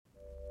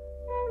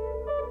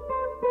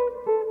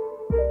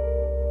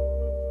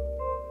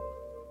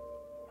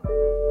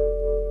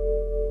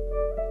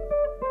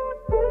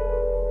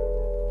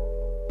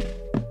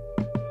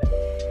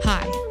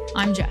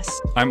I'm Jess.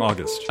 I'm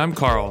August. I'm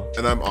Carl.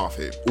 And I'm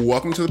Afi.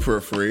 Welcome to The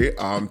Periphery.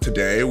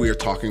 Today we are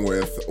talking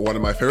with one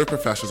of my favorite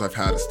professors I've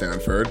had at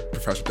Stanford,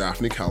 Professor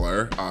Daphne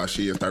Keller.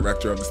 She is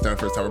director of the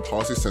Stanford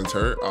Policy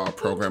Center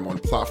program on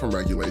platform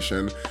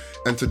regulation.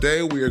 And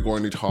today we are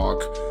going to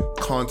talk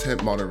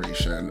content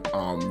moderation.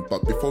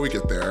 But before we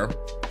get there,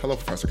 hello,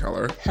 Professor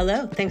Keller.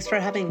 Hello. Thanks for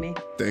having me.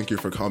 Thank you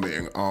for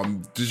coming.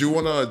 Did you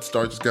want to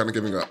start just kind of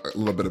giving a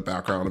little bit of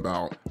background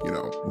about,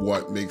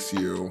 what makes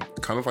you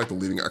kind of like the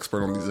leading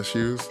expert on these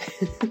issues?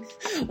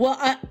 Well,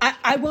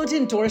 I won't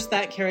endorse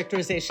that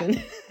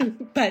characterization,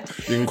 but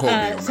you can quote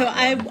me on so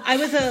that I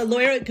was a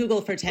lawyer at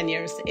Google for 10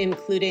 years,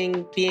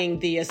 including being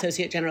the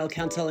associate general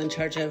counsel in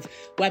charge of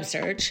web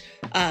search.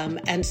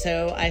 And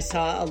so I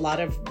saw a lot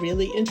of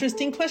really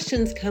interesting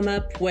questions come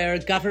up where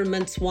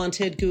governments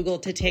wanted Google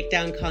to take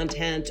down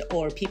content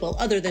or people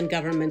other than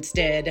governments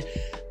did,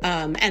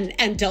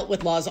 and dealt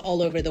with laws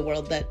all over the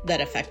world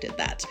that affected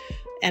that.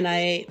 And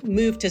I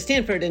moved to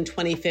Stanford in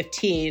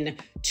 2015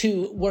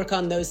 to work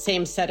on those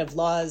same set of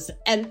laws.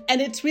 And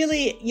it's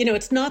really,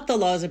 it's not the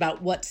laws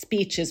about what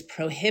speech is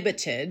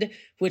prohibited,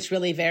 which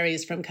really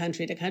varies from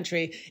country to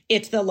country.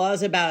 It's the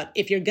laws about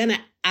if you're going to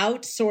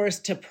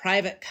outsource to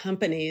private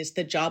companies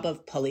the job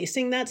of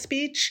policing that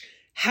speech,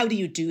 how do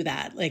you do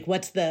that? Like,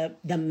 what's the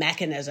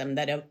mechanism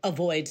that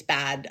avoids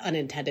bad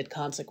unintended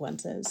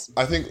consequences?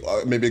 I think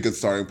maybe a good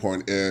starting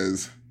point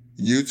is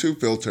YouTube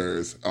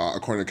filters,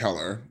 according to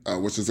Keller,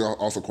 which is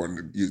also according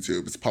to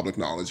YouTube, it's public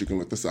knowledge, you can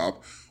look this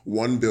up,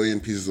 1 billion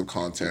pieces of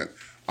content.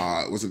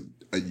 Was it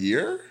a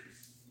year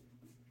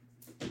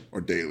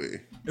or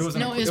daily? It was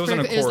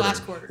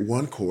last quarter.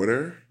 1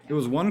 quarter? It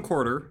was 1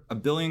 quarter, 1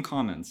 billion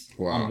comments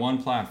on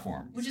one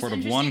platform, part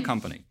of one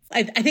company.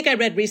 I think I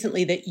read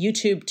recently that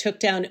YouTube took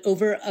down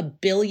over 1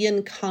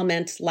 billion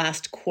comments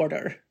last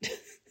quarter.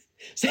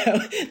 So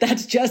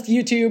that's just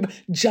YouTube,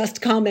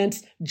 just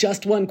comments,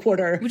 just 1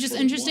 quarter. Which is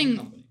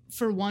interesting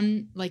for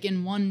one, like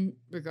in one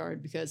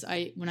regard, because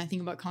when I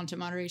think about content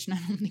moderation, I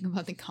don't think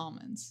about the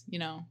comments,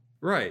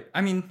 Right.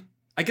 I mean,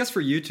 I guess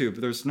for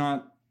YouTube, there's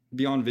not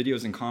beyond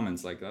videos and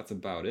comments, like that's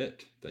about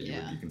it that you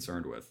would be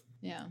concerned with.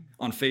 Yeah.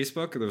 On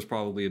Facebook, there's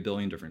probably 1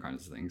 billion different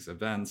kinds of things.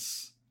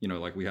 Events,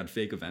 like we had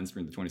fake events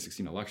during the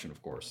 2016 election,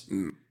 of course,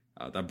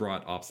 that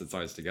brought opposite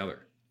sides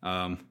together.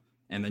 And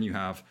then you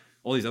have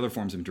all these other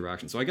forms of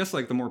interaction. So I guess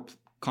like the more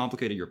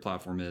complicated your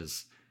platform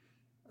is,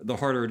 the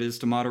harder it is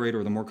to moderate,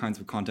 or the more kinds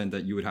of content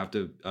that you would have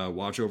to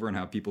watch over and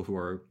have people who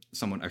are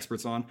somewhat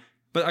experts on.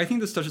 But I think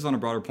this touches on a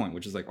broader point,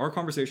 which is like our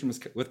conversation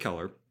with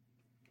Keller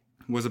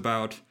was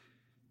about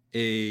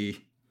a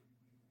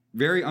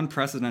very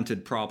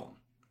unprecedented problem,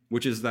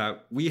 which is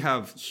that we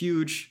have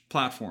huge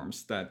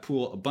platforms that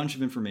pool a bunch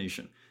of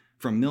information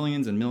from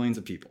millions and millions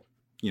of people.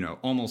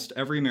 Almost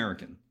every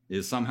American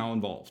is somehow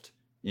involved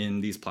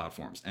in these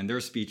platforms, and their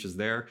speech is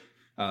there.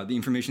 The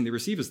information they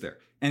receive is there.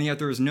 And yet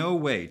there is no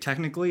way,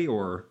 technically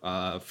or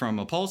from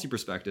a policy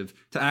perspective,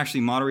 to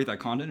actually moderate that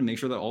content and make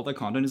sure that all that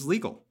content is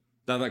legal,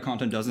 that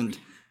content doesn't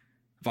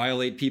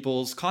violate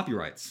people's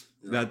copyrights,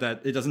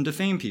 that it doesn't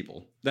defame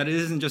people, that it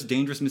isn't just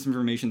dangerous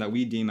misinformation that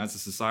we deem as a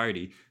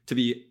society to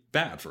be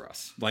bad for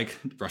us, like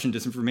Russian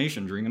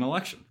disinformation during an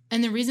election.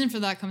 And the reason for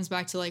that comes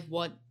back to like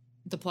what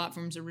the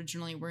platforms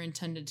originally were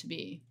intended to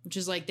be, which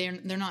is like they're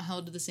not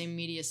held to the same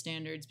media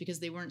standards because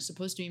they weren't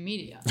supposed to be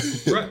media.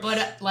 Right.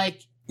 But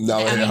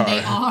No,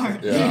 they are.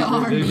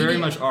 They very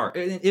much are.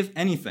 If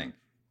anything,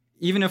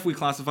 even if we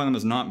classify them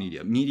as not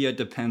media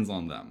depends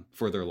on them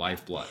for their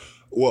lifeblood.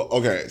 Well,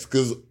 okay,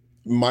 because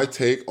my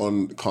take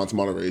on content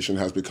moderation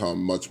has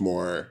become much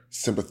more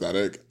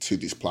sympathetic to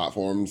these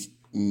platforms,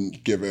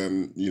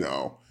 given,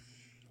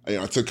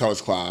 I took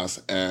Keller's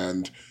class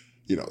and,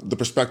 the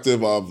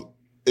perspective of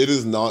it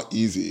is not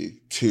easy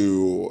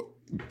to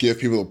give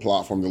people the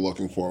platform they're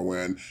looking for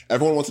when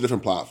everyone wants a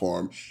different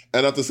platform.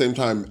 And at the same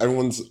time,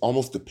 everyone's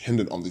almost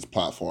dependent on these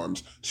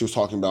platforms. She was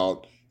talking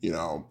about,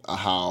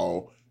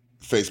 how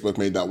Facebook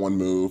made that one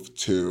move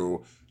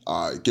to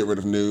get rid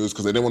of news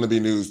because they didn't want to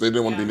be news. They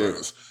didn't want to be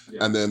news.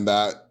 Yeah. And then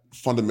that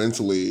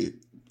fundamentally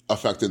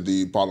affected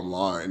the bottom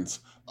lines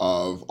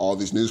of all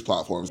these news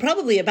platforms.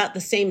 Probably about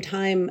the same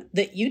time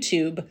that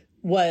YouTube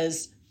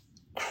was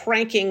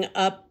cranking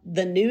up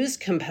the news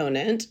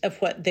component of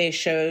what they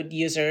showed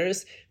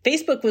users,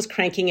 Facebook was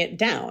cranking it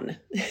down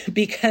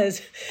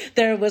because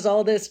there was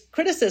all this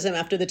criticism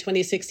after the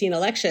 2016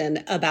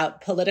 election about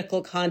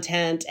political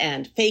content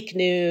and fake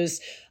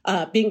news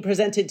being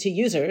presented to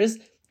users.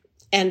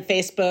 And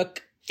Facebook,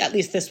 at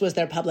least this was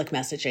their public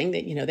messaging,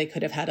 that, they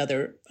could have had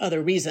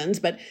other reasons,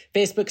 but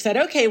Facebook said,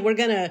 okay, we're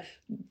going to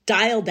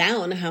dial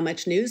down how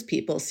much news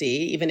people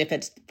see, even if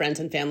it's friends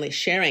and family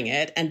sharing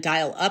it, and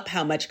dial up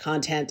how much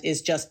content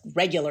is just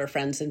regular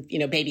friends and,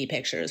 baby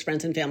pictures,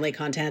 friends and family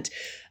content.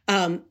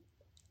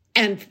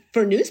 And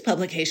for news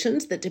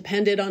publications that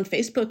depended on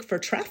Facebook for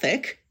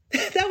traffic,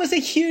 that was a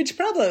huge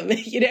problem.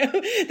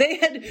 They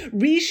had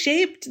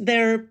reshaped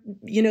their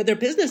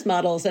business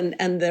models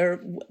and their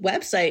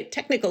website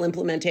technical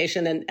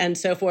implementation and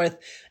so forth.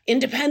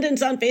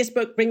 Independence on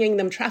Facebook, bringing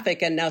them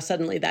traffic. And now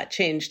suddenly that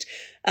changed.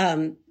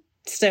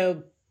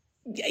 So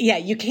yeah,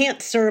 you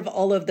can't serve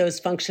all of those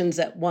functions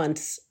at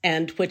once,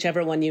 and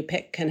whichever one you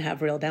pick can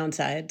have real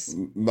downsides.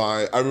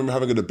 I remember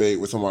having a debate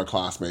with some of our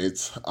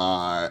classmates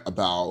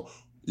about,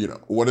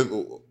 what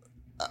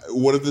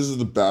if this is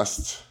the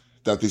best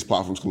that these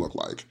platforms can look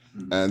like?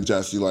 Mm-hmm. And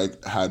Jess, you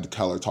had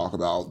Keller talk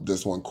about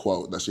this one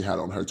quote that she had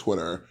on her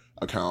Twitter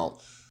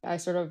account. I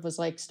sort of was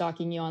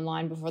stalking you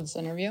online before this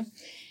interview.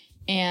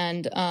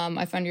 And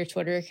I found your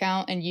Twitter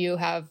account, and you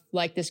have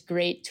this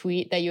great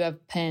tweet that you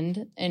have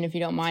pinned. And if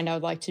you don't mind, I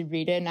would like to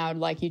read it, and I would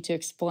like you to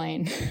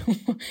explain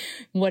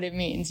what it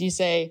means. You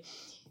say,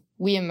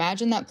 "We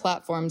imagine that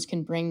platforms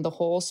can bring the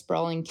whole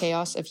sprawling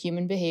chaos of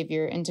human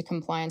behavior into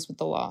compliance with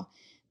the law,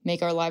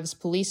 make our lives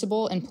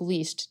policeable and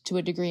policed to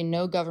a degree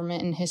no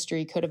government in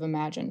history could have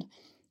imagined.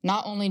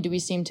 Not only do we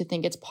seem to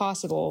think it's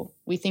possible,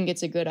 we think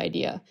it's a good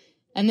idea."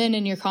 And then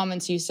in your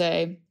comments, you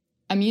say,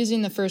 "I'm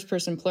using the first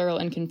person plural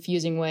in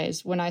confusing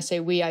ways. When I say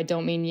we, I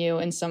don't mean you,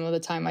 and some of the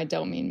time I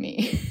don't mean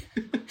me."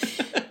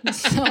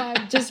 So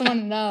I just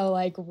want to know,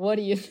 what?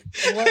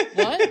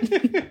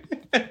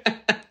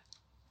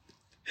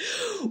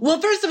 Well,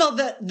 first of all,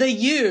 the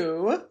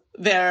you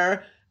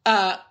there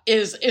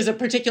is a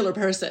particular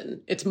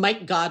person. It's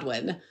Mike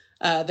Godwin,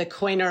 the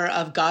coiner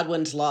of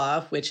Godwin's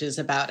Law, which is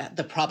about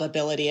the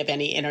probability of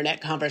any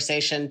internet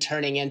conversation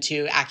turning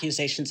into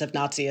accusations of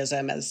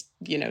Nazism as,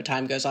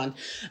 time goes on.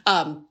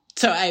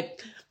 So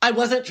I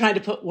wasn't trying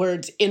to put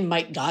words in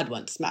Mike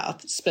Godwin's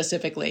mouth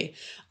specifically.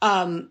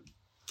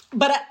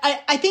 But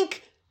I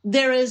think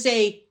there is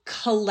a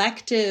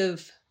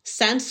collective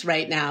sense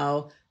right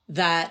now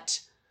that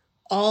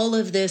all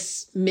of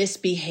this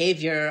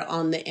misbehavior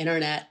on the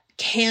internet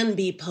can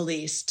be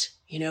policed,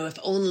 if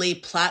only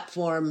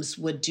platforms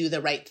would do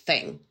the right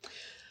thing.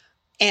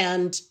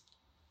 And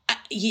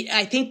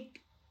I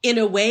think in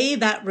a way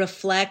that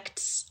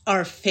reflects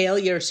our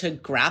failure to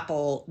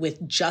grapple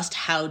with just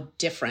how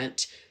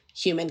different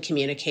human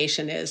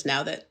communication is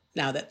now that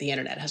the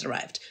internet has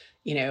arrived.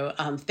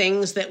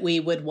 Things that we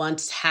would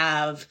once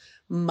have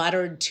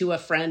muttered to a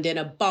friend in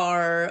a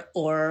bar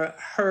or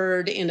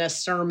heard in a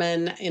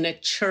sermon in a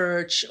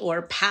church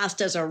or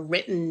passed as a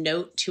written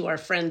note to our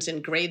friends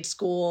in grade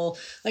school,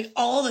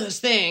 all those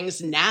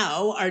things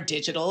now are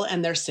digital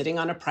and they're sitting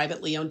on a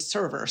privately owned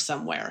server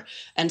somewhere.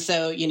 And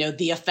so,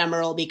 the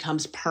ephemeral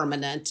becomes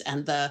permanent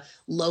and the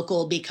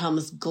local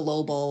becomes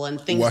global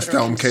and things West that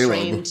are Elm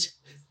constrained. Caleb.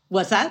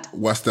 What's that?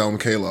 West Elm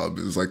Caleb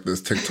is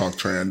this TikTok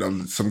trend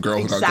of some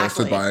girl who got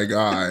ghosted by a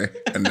guy.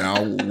 And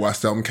now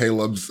West Elm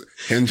Caleb's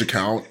Hinge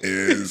account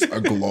is a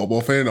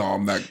global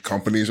phenomenon that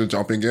companies are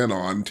jumping in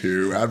on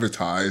to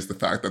advertise the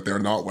fact that they're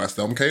not West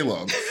Elm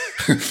Caleb.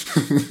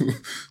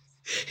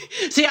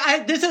 See,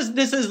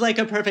 this is like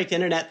a perfect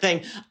internet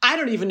thing. I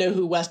don't even know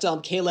who West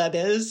Elm Caleb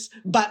is,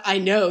 but I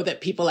know that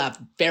people have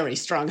very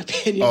strong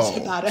opinions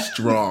about it.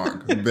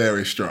 Strong,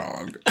 very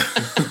strong.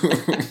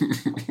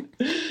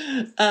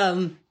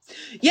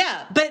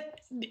 Yeah, but,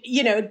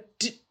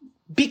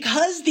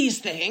 because these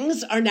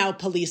things are now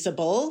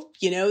policeable,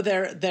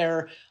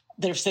 they're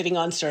sitting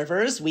on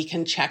servers, we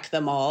can check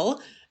them all.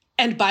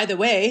 And by the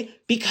way,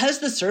 because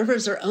the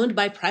servers are owned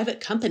by private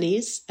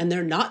companies and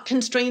they're not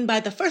constrained by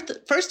the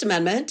First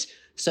Amendment,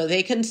 so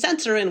they can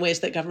censor in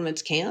ways that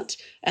governments can't,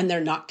 and they're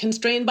not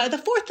constrained by the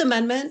Fourth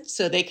Amendment,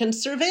 so they can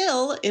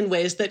surveil in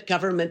ways that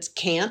governments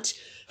can't.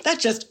 That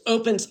just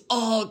opens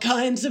all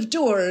kinds of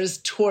doors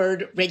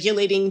toward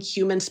regulating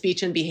human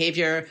speech and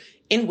behavior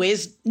in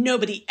ways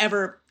nobody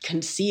ever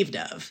conceived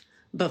of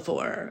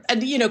before.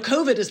 And,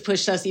 COVID has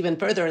pushed us even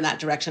further in that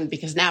direction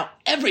because now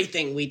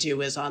everything we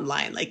do is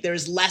online.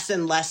 There's less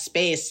and less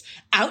space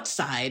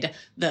outside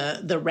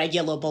the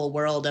regulable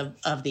world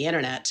of the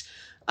internet.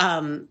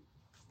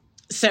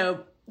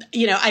 So,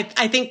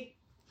 I think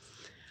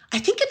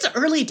it's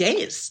early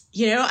days.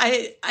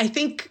 I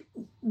think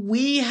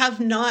we have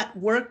not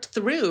worked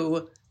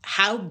through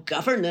how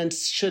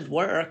governance should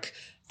work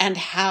and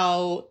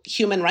how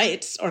human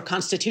rights or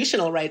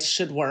constitutional rights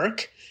should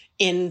work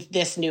in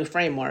this new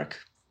framework.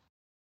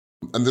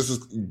 And this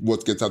is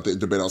what gets at the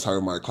debate I was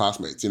having with my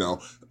classmates. A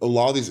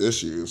lot of these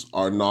issues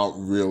are not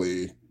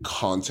really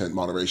content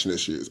moderation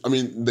issues. I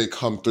mean, they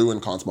come through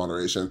in content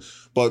moderation,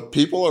 but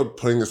people are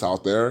putting this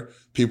out there.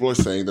 People are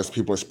saying this.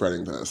 People are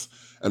spreading this.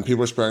 And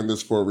people are spreading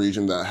this for a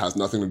reason that has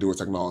nothing to do with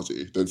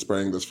technology. They're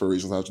spreading this for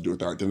reasons that have to do with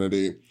their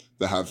identity,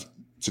 that have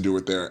to do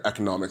with their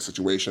economic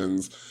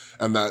situations,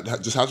 and that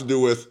just have to do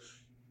with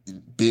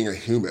being a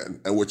human,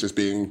 and which is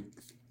being,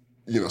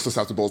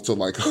 susceptible to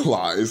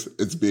lies.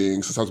 It's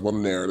being susceptible to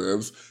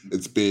narratives.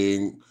 It's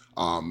being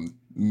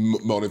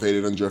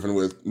motivated and driven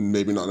with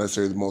maybe not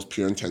necessarily the most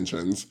pure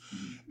intentions.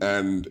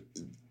 And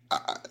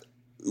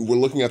we're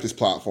looking at these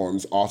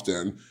platforms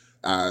often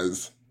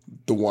as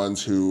the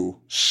ones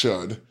who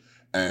should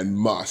and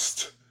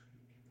must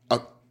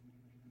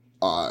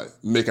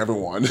make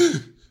everyone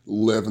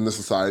live in the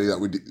society that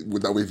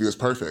we view as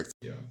perfect.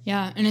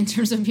 Yeah, and in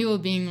terms of people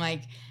being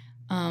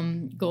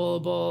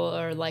gullible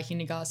or liking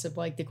to gossip.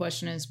 Like the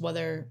question is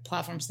whether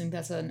platforms think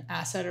that's an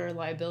asset or a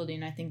liability.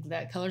 And I think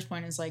that Keller's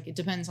point is like, it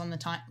depends on the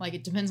time, like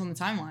it depends on the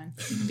timeline,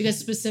 because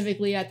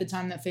specifically at the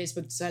time that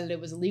Facebook decided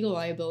it was a legal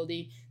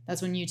liability,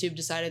 that's when YouTube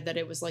decided that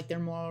it was like their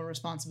moral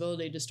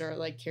responsibility to start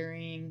like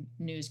carrying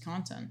news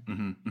content.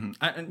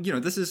 And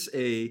this is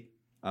a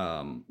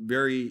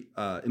very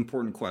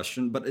important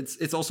question, but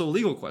it's also a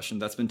legal question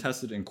that's been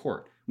tested in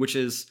court, which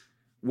is,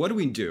 what do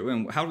we do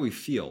and how do we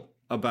feel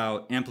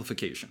about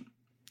amplification?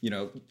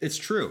 It's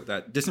true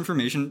that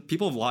disinformation,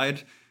 people have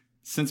lied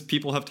since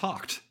people have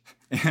talked.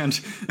 And,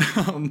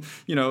 and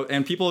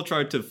people have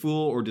tried to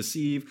fool or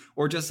deceive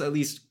or just at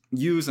least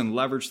use and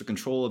leverage the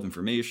control of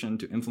information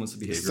to influence the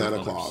behavior of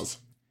others. Santa Claus.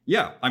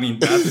 Yeah, I mean,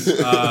 that's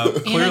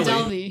clearly... Anna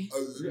Delvey.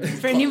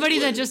 For anybody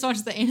that just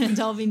watched the Anna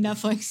Delvey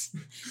Netflix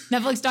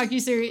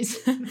docuseries,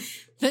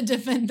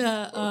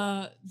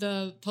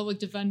 the public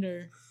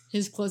defender,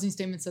 his closing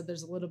statement said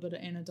there's a little bit of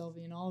Anna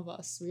Delvey in all of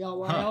us. We all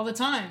lie all the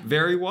time.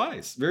 Very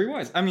wise. Very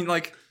wise. I mean,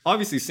 like,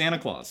 obviously Santa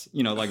Claus,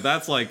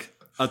 that's like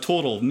a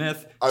total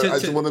myth. I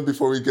just wanted,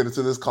 before we get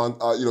into this,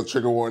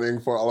 trigger warning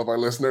for all of our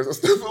listeners.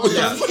 If you're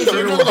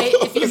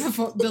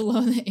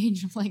below the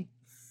age of like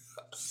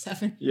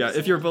 7. Yeah,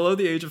 if you're below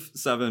the age of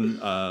 7,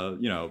 we're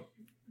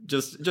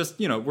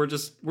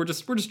just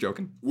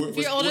joking. If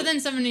you're older than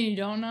 7 and you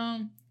don't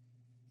know.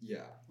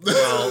 Yeah.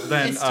 Well,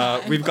 then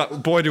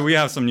do we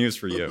have some news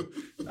for you.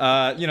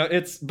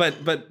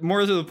 But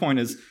more to the point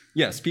is,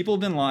 yes, people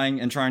have been lying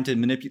and trying to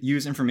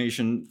use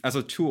information as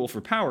a tool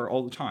for power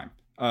all the time.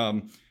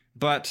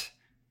 But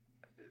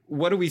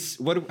how do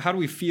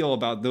we feel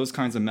about those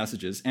kinds of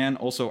messages, and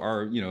also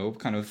our,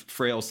 kind of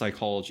frail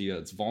psychology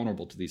that's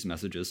vulnerable to these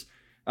messages?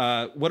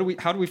 How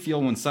do we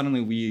feel when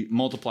suddenly we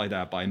multiply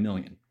that by 1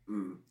 million?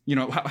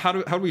 How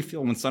do we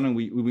feel when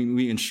suddenly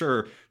we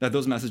ensure that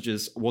those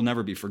messages will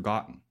never be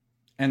forgotten?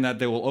 And that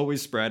they will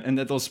always spread, and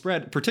that they'll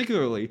spread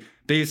particularly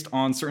based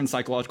on certain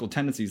psychological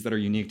tendencies that are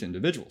unique to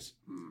individuals.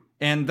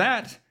 And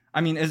that,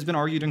 has been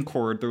argued in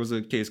court. There was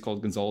a case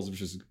called Gonzalez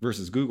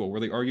versus Google,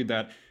 where they argued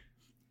that,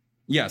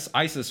 yes,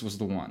 ISIS was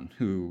the one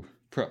who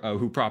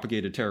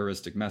propagated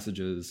terroristic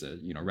messages,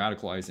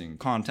 radicalizing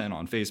content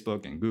on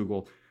Facebook and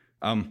Google.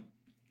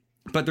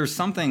 But there's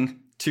something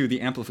to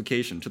the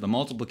amplification, to the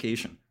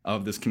multiplication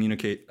of this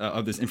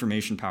of this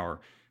information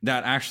power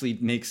that actually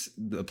makes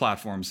the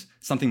platforms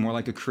something more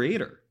like a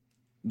creator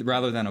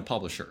rather than a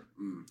publisher.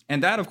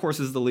 And that, of course,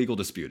 is the legal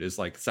dispute, is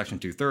like Section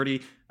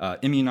 230,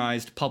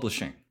 immunized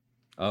publishing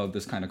of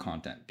this kind of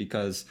content,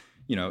 because,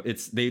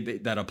 it's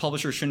that a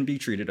publisher shouldn't be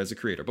treated as a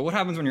creator. But what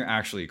happens when you're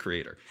actually a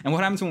creator? And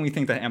what happens when we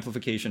think that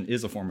amplification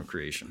is a form of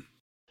creation?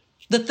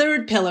 The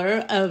third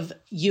pillar of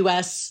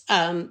U.S.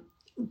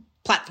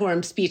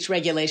 Platform speech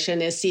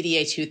regulation is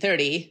CDA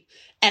 230.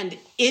 And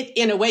it,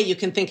 in a way, you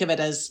can think of it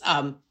as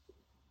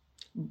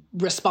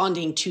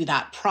responding to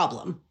that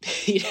problem,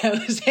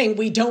 saying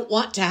we don't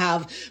want to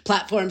have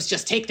platforms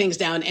just take things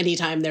down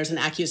anytime there's an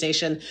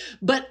accusation.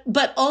 But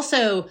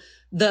also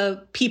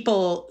the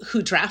people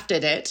who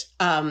drafted it,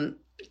 now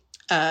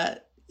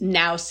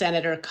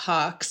Senator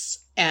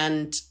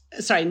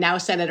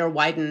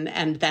Wyden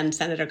and then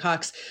Senator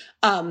Cox,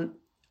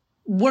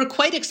 were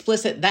quite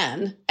explicit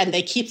then, and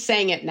they keep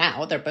saying it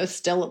now, they're both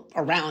still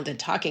around and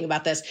talking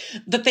about this,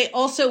 that they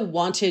also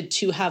wanted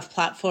to have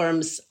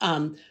platforms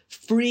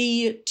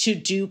free to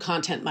do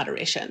content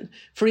moderation,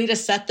 free to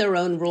set their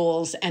own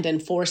rules and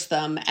enforce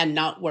them and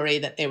not worry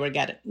that they were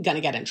going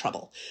to get in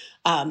trouble.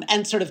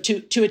 And sort of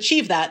to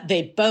achieve that,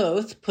 they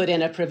both put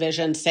in a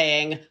provision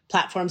saying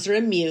platforms are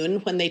immune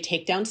when they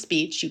take down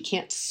speech. You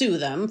can't sue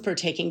them for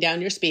taking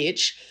down your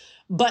speech.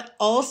 But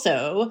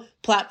also,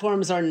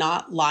 platforms are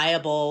not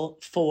liable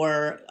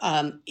for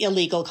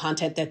illegal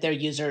content that their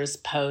users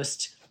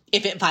post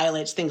if it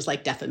violates things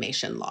like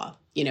defamation law.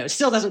 It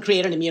still doesn't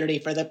create an immunity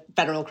for the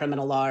federal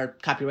criminal law or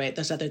copyright,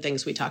 those other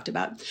things we talked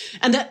about.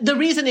 And the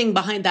reasoning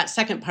behind that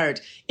second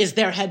part is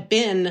there had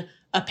been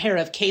a pair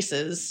of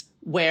cases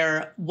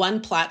where one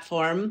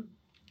platform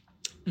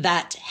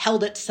that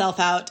held itself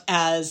out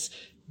as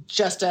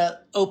just an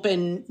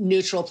open,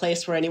 neutral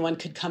place where anyone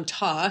could come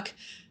talk,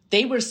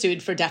 they were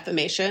sued for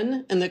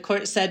defamation, and the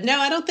court said, no,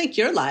 I don't think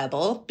you're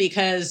liable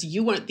because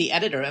you weren't the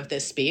editor of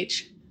this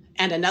speech.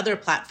 And another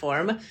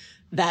platform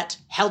that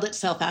held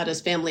itself out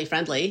as family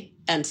friendly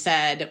and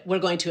said, we're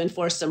going to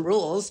enforce some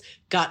rules,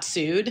 got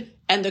sued.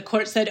 And the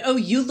court said, oh,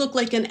 you look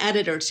like an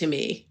editor to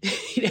me.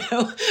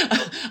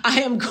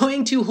 I am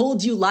going to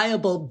hold you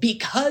liable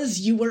because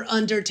you were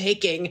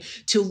undertaking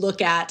to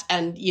look at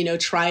and,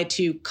 try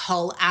to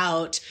call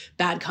out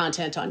bad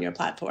content on your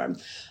platform.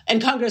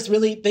 And Congress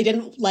really, they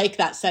didn't like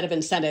that set of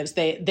incentives.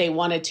 They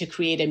wanted to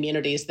create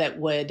immunities that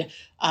would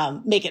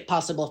make it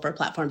possible for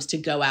platforms to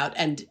go out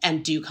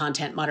and do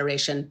content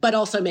moderation, but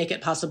also make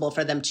it possible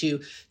for them to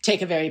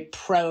take a very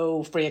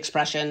pro-free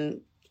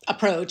expression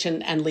approach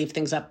and leave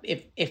things up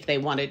if they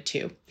wanted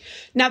to.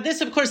 Now, this,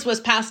 of course, was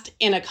passed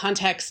in a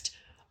context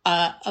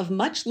of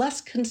much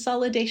less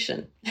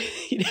consolidation.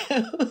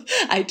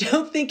 I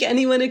don't think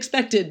anyone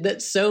expected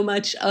that so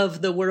much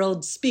of the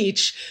world's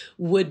speech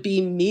would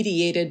be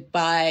mediated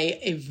by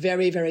a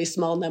very, very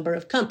small number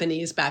of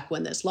companies back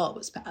when this law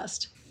was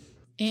passed.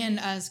 And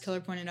as Keller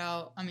pointed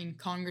out, I mean,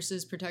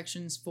 Congress's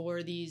protections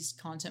for these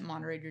content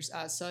moderators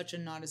as such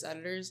and not as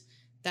editors,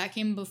 that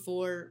came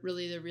before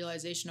really the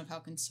realization of how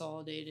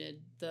consolidated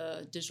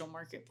the digital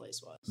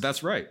marketplace was.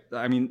 That's right.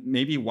 I mean,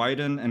 maybe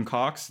Wyden and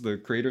Cox, the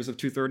creators of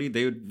 230,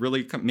 they would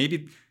really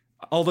maybe,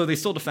 although they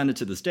still defend it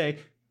to this day,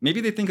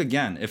 maybe they think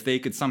again if they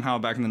could somehow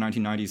back in the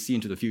 1990s see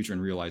into the future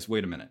and realize,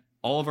 wait a minute,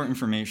 all of our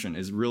information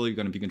is really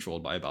going to be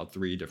controlled by about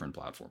 3 different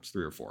platforms,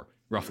 3 or 4,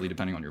 roughly,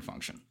 depending on your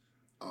function.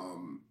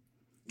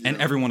 And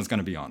everyone is going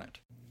to be on it.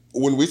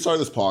 When we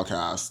started this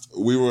podcast,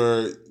 we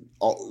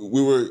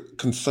were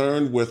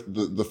concerned with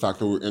the fact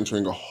that we're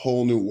entering a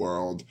whole new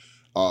world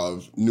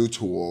of new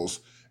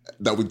tools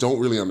that we don't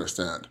really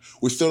understand.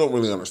 We still don't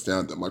really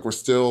understand them. Like, we're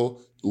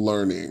still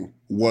learning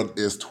what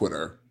is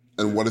Twitter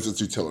and what is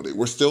its utility.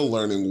 We're still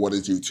learning what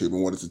is YouTube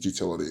and what is its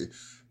utility.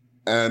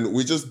 And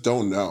we just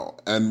don't know.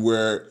 And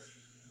we're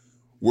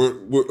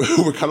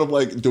kind of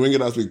like doing it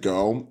as we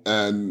go.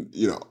 And,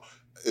 you know,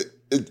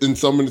 in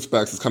some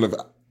respects, it's kind of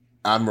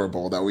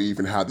admirable that we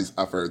even had these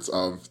efforts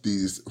of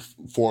these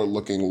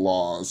forward-looking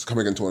laws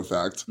coming into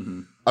effect.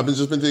 Mm-hmm. I've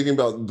just been thinking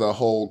about the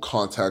whole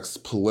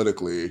context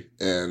politically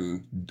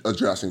in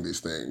addressing these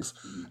things.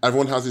 Mm-hmm.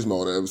 Everyone has these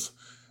motives,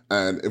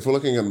 and if we're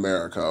looking at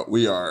America,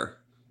 we are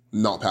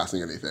not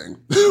passing anything.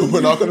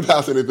 We're not going to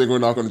pass anything. We're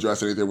not going to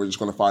address anything. We're just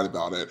going to fight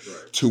about it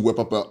to whip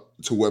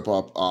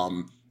up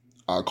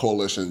a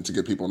coalition to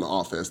get people in the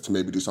office to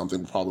maybe do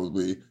something,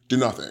 probably do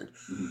nothing.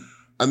 Mm-hmm.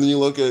 And then you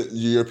look at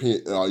Europe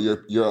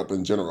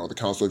in general, the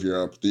Council of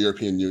Europe, the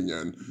European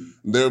Union.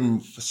 Mm-hmm. They're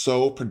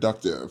so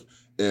productive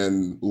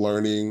in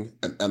learning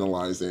and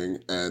analyzing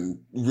and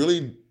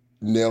really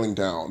nailing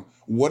down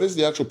what is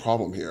the actual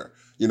problem here.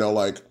 You know,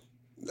 like,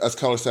 as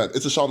Keller said,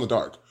 it's a shot in the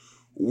dark.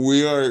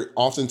 We are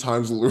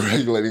oftentimes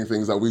regulating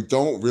things that we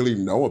don't really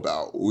know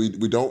about. We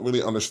don't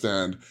really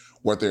understand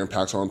what their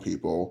impacts are on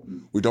people.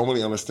 Mm-hmm. We don't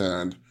really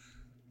understand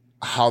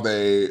how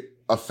they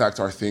affect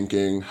our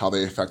thinking, how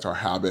they affect our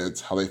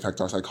habits, how they affect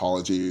our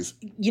psychologies.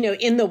 You know,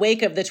 in the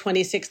wake of the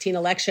 2016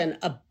 election,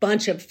 a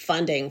bunch of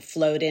funding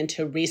flowed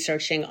into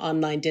researching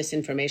online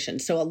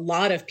disinformation. So a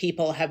lot of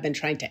people have been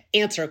trying to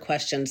answer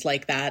questions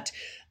like that.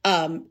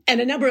 And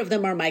a number of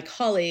them are my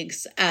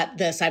colleagues at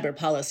the Cyber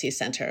Policy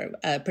Center,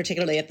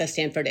 particularly at the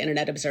Stanford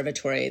Internet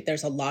Observatory.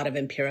 There's a lot of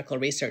empirical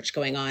research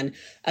going on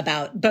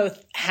about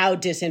both how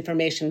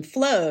disinformation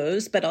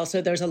flows, but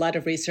also there's a lot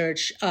of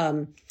research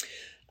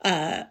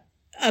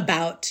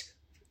about,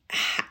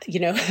 you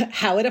know,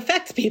 how it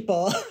affects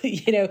people,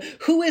 you know,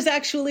 who is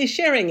actually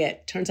sharing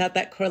it. Turns out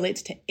that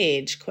correlates to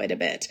age quite a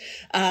bit.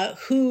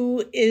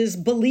 Who is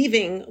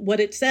believing what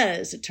it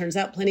says? It turns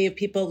out plenty of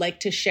people like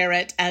to share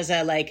it as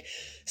a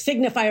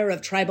signifier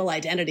of tribal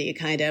identity,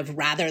 kind of,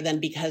 rather than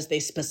because they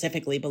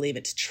specifically believe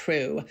it's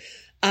true.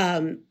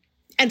 And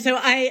so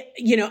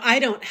I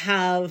don't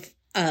have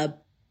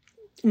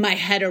my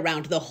head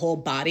around the whole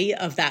body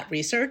of that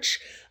research.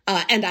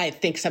 And I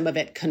think some of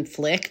it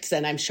conflicts,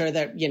 and I'm sure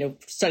that, you know,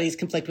 studies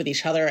conflict with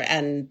each other,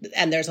 and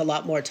there's a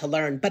lot more to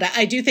learn. But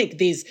I do think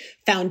these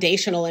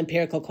foundational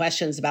empirical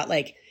questions about,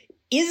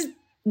 is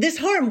this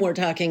harm we're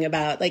talking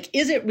about,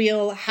 is it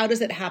real? How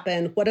does it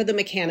happen? What are the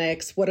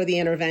mechanics? What are the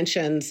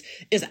interventions?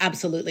 Is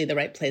absolutely the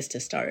right place to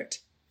start.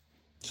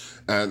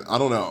 And I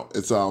don't know.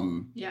 It's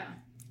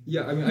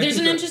Yeah, I mean, there's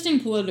an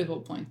interesting political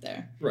point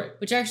there, right?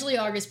 Which actually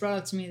August brought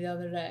up to me the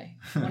other day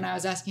when I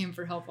was asking him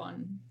for help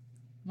on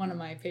one of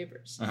my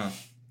papers. Uh-huh.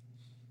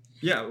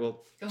 Yeah,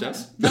 well,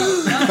 Jess? No,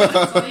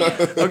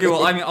 Okay,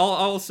 well, I mean,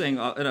 all saying,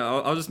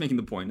 I was just making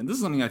the point, and this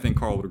is something I think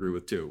Carl would agree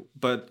with too,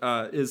 but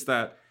is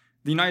that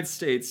the United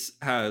States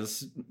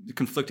has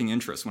conflicting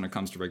interests when it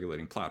comes to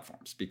regulating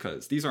platforms,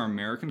 because these are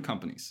American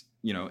companies,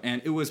 you know,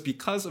 and it was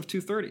because of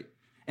 230,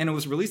 and it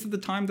was released at the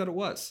time that it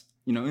was,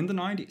 you know, in the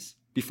 90s,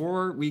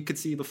 before we could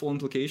see the full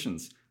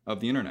implications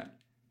of the internet.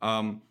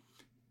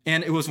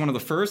 And it was one of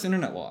the first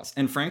internet laws.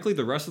 And frankly,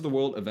 the rest of the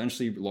world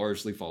eventually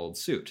largely followed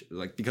suit,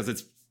 because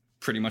it's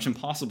pretty much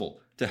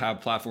impossible to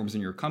have platforms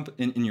in your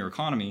in your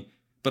economy,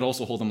 but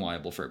also hold them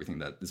liable for everything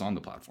that is on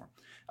the platform.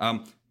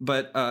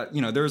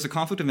 You know, there is a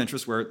conflict of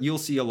interest where you'll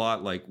see a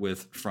lot,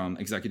 from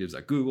executives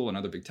at Google and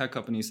other big tech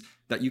companies,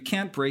 that you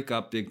can't break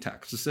up big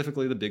tech,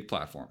 specifically the big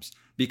platforms,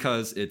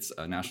 because it's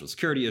a national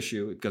security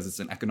issue, because it's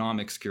an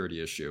economic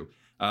security issue,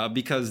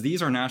 because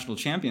these are national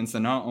champions that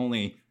not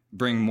only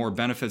bring more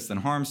benefits than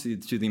harms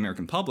to the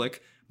American public,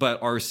 but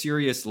are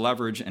serious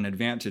leverage and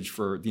advantage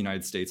for the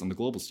United States on the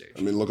global stage.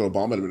 I mean, look at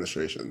Obama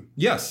administration.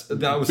 Yes,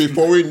 that was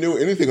before we knew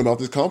anything about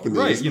these companies.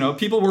 Right, you know,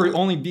 people were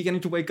only beginning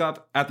to wake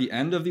up at the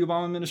end of the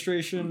Obama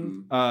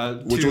administration,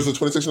 which was the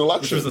 2016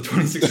 election. Which was the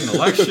 2016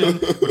 election,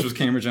 which was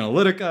Cambridge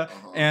Analytica,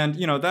 and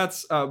you know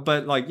that's.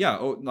 But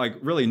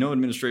really, no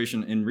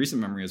administration in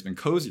recent memory has been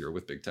cozier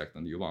with big tech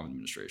than the Obama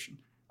administration.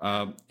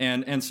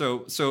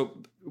 So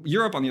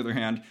Europe, on the other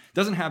hand,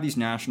 doesn't have these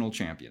national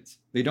champions.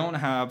 They don't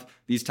have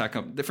these tech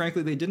companies.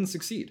 Frankly, they didn't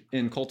succeed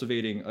in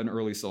cultivating an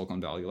early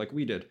Silicon Valley like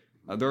we did.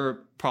 There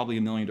are probably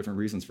a million different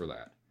reasons for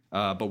that.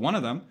 But one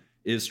of them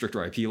is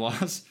stricter IP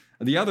laws.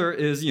 The other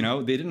is, they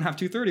didn't have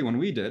 230 when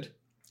we did.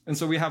 And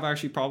so we have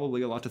actually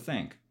probably a lot to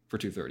thank for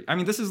 230. I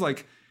mean, this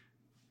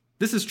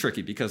is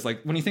tricky because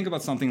like when you think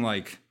about something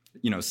like,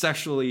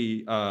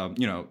 sexually,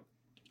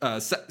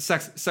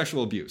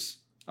 sexual abuse,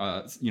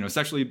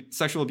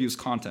 sexual abuse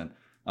content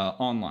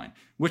online,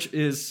 which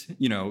is,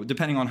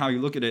 depending on how you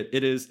look at it,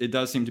 it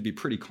does seem to be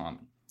pretty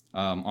common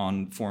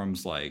on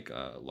forums like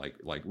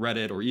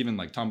Reddit or even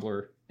like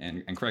Tumblr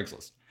and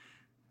Craigslist.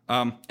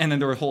 And then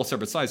there are whole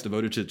separate sites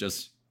devoted to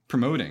just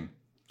promoting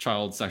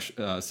child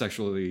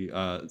sexual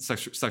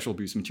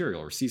abuse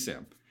material or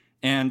CSAM.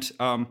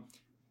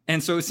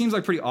 And so it seems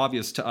like pretty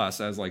obvious to us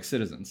as like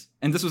citizens.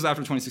 And this was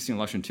after the 2016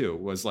 election too,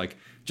 was like,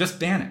 just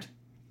ban it.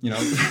 Like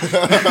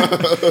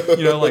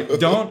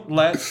don't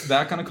let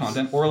that kind of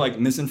content or like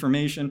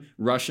misinformation,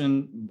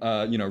 Russian,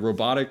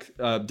 robotic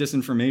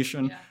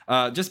disinformation,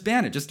 just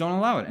ban it. Just don't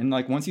allow it. And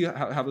like once you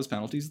have those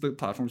penalties, the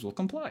platforms will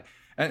comply.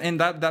 And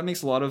that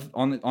makes a lot of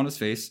on its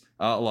face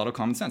a lot of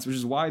common sense, which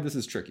is why this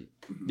is tricky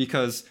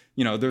because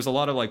there's a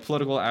lot of like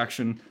political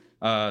action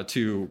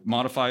to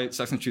modify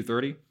Section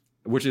 230,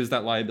 which is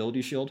that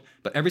liability shield.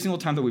 But every single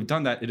time that we've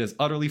done that, it has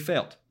utterly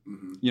failed.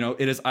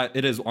 It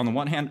is on the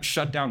one hand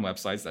shut down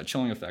websites, that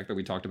chilling effect that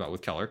we talked about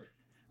with Keller,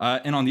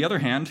 and on the other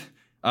hand,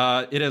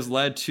 it has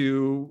led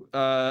to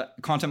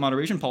content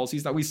moderation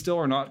policies that we still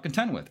are not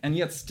content with, and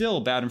yet still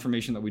bad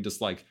information that we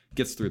dislike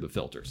gets through the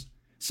filters.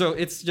 So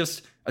it's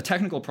just a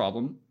technical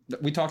problem.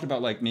 We talked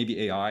about like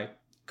maybe AI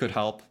could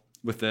help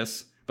with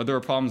this, but there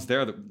are problems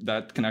there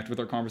that connect with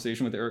our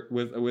conversation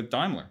with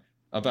Daimler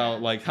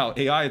about like how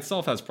AI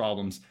itself has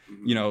problems,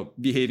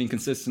 behaving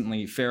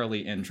consistently,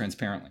 fairly, and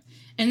transparently.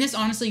 And this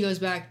honestly goes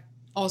back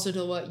also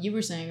to what you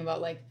were saying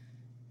about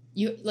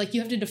you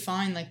have to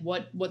define like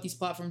what these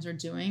platforms are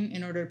doing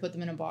in order to put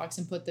them in a box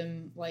and put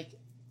them like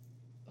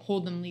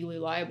hold them legally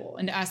liable,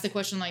 and to ask the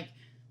question like,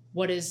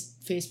 what is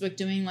Facebook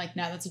doing? Like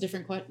now that's a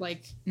different question.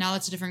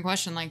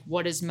 Like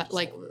what is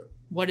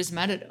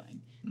Meta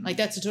doing? Like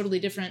that's a totally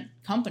different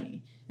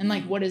company. And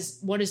like what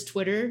is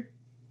Twitter?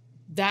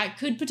 That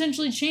could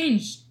potentially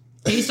change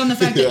based on the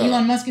fact that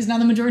Elon Musk is now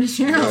the majority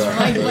shareholder.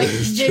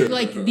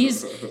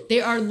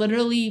 They are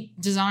literally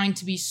designed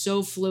to be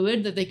so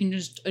fluid that they can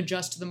just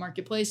adjust to the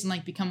marketplace and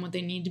like become what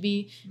they need to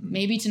be,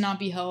 maybe to not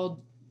be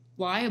held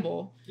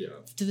liable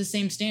to the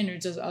same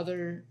standards as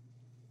other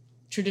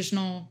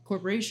traditional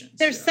corporations.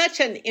 There's such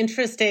an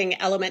interesting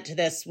element to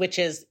this, which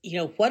is,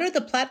 what are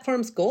the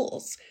platform's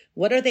goals?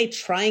 What are they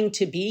trying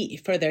to be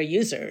for their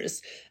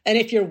users? And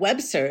if your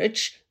web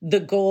search, the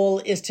goal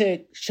is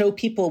to show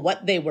people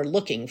what they were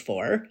looking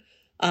for.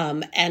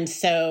 And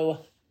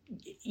so,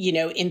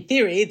 in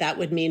theory, that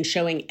would mean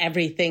showing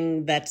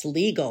everything that's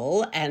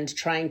legal and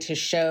trying to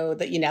show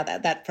that,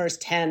 that first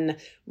 10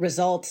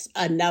 results,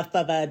 enough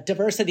of a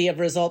diversity of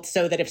results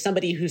so that if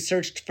somebody who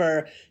searched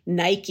for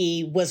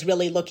Nike was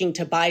really looking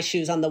to buy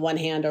shoes on the one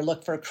hand or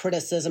look for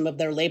criticism of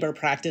their labor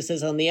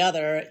practices on the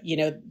other,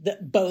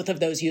 both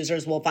of those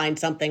users will find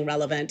something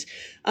relevant.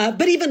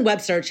 But even web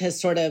search has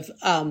sort of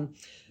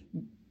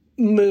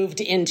moved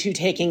into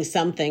taking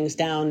some things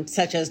down,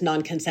 such as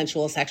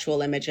non-consensual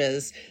sexual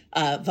images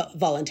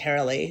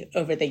voluntarily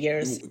over the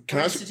years. Can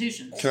I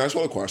ask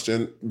one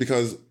question?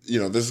 Because,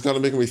 this is kind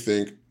of making me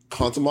think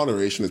content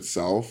moderation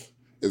itself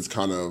is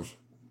kind of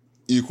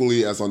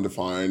equally as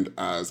undefined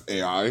as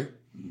AI.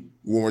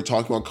 When we're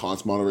talking about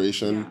content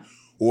moderation,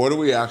 what are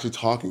we actually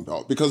talking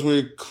about? Because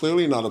we're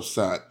clearly not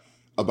upset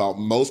about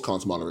most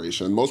content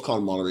moderation. Most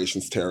content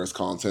moderation is terrorist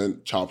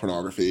content, child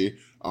pornography,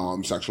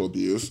 sexual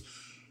abuse.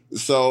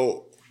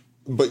 So,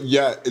 but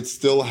yet it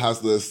still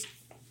has this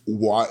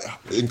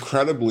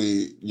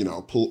incredibly,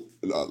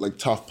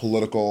 tough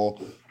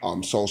political,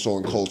 social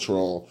and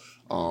cultural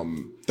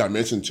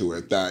dimension to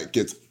it that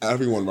gets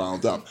everyone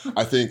riled up.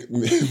 I think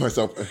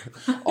myself,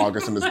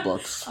 August in his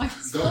books.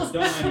 Don't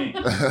mind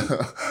me.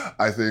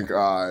 I think,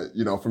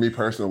 for me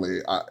personally,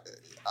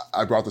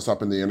 I brought this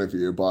up in the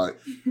interview, but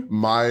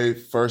my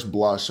first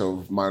blush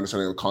of my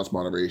understanding of content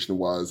moderation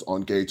was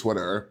on gay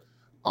Twitter.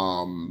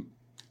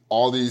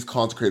 All these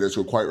content creators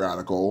who are quite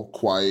radical,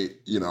 quite,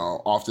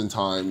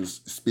 oftentimes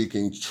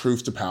speaking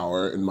truth to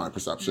power, in my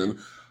perception,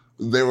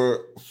 they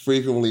were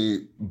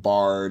frequently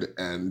barred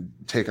and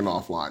taken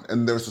offline.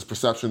 And there was this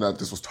perception that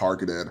this was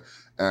targeted.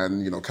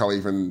 And, Kelly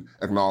even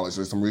acknowledged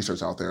there's some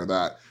research out there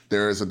that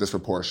there is a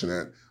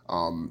disproportionate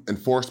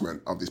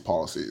enforcement of these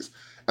policies.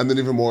 And then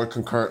even more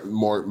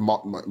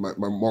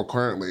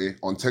currently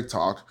on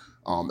TikTok,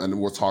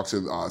 and we'll talk to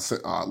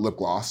Lip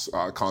Gloss,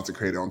 content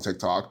creator on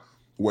TikTok,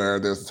 where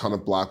there's a ton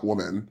of Black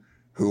women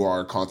who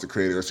are content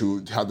creators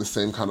who have the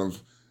same kind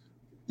of,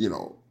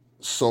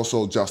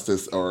 social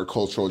justice or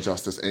cultural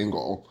justice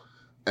angle.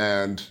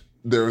 And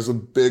there's a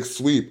big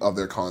sweep of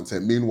their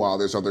content. Meanwhile,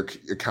 there's other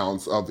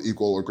accounts of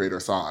equal or greater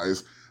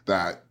size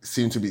that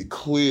seem to be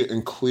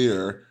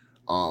clear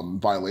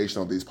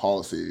violation of these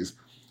policies.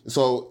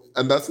 So,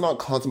 and that's not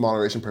content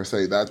moderation per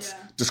se. That's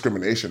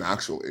discrimination,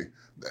 actually.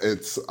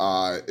 It's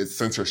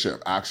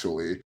censorship,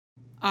 actually.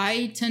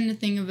 I tend to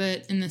think of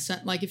it in the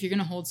sense, like, if you're going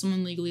to hold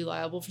someone legally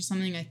liable for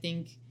something, I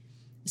think,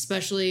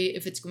 especially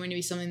if it's going to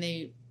be something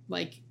they,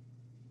 like,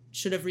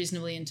 should have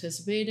reasonably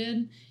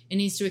anticipated, it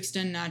needs to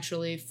extend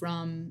naturally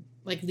from,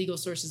 like, legal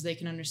sources they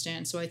can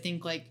understand. So I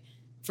think, like,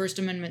 First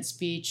Amendment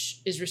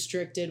speech is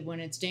restricted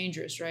when it's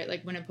dangerous, right?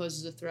 Like, when it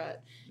poses a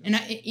threat. And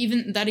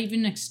that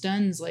even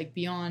extends, like,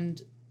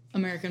 beyond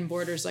American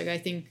borders. Like, I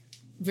think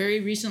very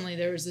recently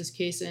there was this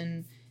case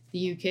in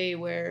the UK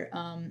where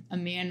a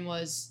man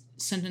was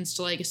sentenced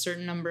to, like, a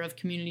certain number of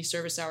community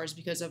service hours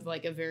because of,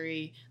 like, a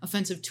very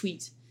offensive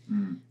tweet.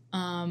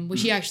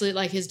 Which he actually,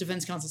 like, his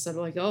defense counsel said,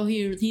 like, oh,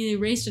 he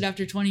erased it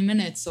after 20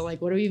 minutes. So,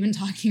 like, what are we even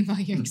talking about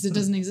here? Because it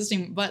doesn't exist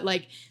anymore. But,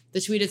 like, the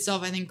tweet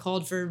itself, I think,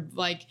 called for,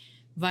 like,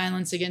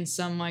 violence against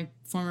some, like,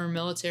 former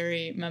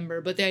military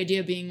member. But the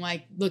idea being,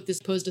 like, look, this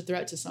posed a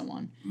threat to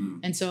someone.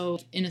 And so,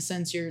 in a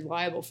sense, you're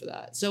liable for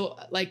that. So,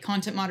 like,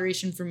 content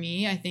moderation for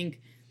me, I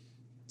think,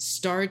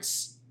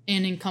 starts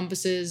and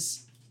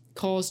encompasses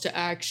calls to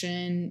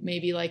action,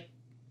 maybe, like,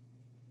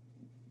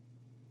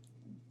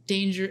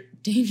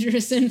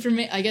 dangerous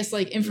information, I guess,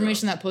 like,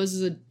 information that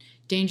poses a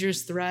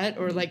dangerous threat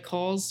or, like,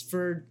 calls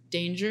for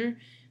danger.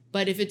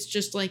 But if it's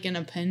just, like, an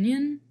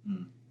opinion,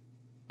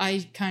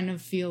 I kind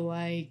of feel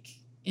like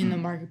in the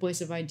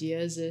marketplace of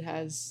ideas, it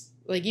has,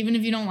 like, even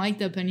if you don't like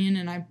the opinion,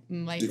 and I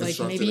might, like,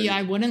 maybe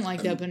I wouldn't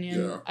like the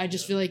opinion, I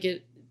just feel like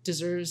it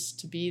deserves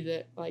to be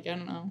that, like, I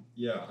don't know.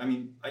 Yeah, I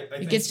mean, I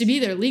it gets to be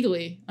there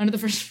legally under the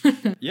First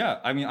Amendment. Yeah,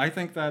 I mean, I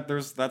think that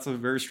that's a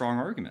very strong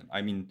argument.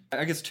 I mean,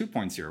 I guess 2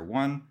 points here.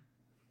 One,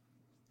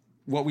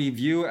 what we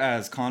view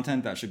as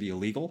content that should be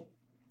illegal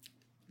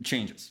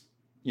changes.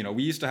 You know,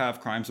 we used to have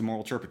crimes of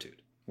moral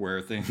turpitude,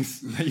 where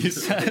things that you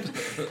said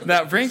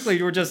that frankly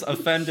were just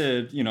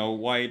offended, you know,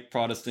 white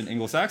Protestant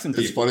Anglo-Saxon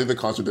people. It's funny the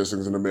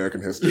contradictions in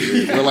American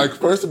history. We're like,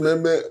 First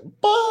Amendment,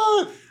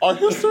 but our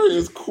history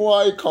is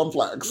quite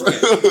complex.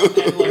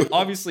 And, like,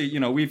 obviously, you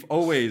know, we've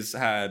always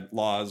had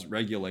laws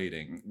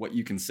regulating what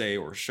you can say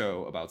or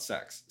show about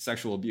sex.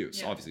 Sexual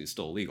abuse, obviously, is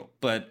still illegal.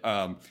 But,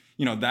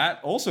 you know, that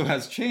also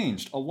has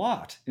changed a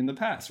lot in the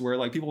past, where,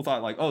 like, people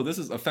thought, like, oh, this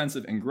is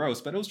offensive and gross,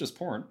 but it was just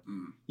porn,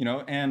 you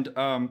know, and,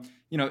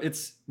 you know,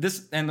 it's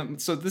this. And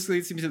so this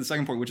leads me to the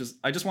second point, which is,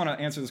 I just want to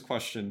answer this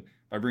question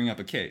by bringing up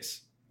a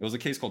case. It was a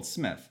case called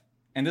Smith.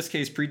 And this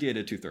case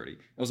predated 230. It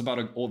was about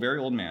a very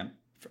old man,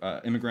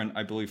 immigrant,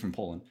 I believe, from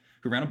Poland,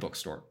 who ran a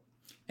bookstore.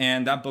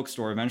 And that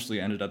bookstore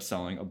eventually ended up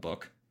selling a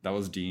book that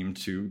was deemed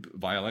to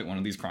violate one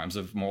of these crimes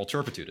of moral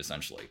turpitude,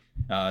 essentially,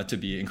 to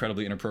be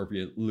incredibly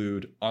inappropriate,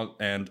 lewd,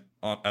 and,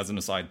 as an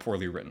aside,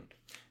 poorly written.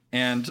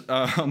 And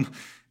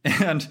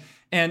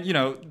you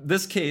know,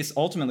 this case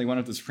ultimately went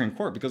up to the Supreme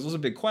Court because it was a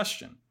big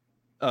question.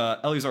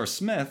 Eleazar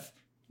Smith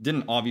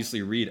didn't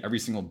obviously read every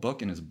single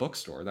book in his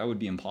bookstore. That would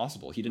be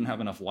impossible. He didn't have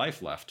enough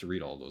life left to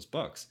read all those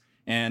books.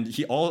 And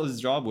all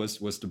his job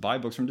was to buy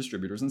books from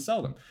distributors and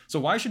sell them. So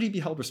why should he be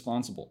held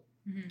responsible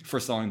for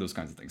selling those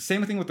kinds of things?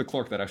 Same thing with the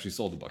clerk that actually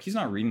sold the book. He's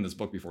not reading this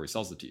book before he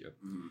sells it to you.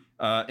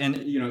 And,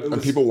 you know,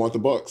 and people want the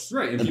books.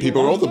 Right. And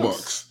people wrote the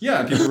books.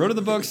 Yeah, people wrote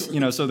the books, you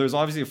know, so there's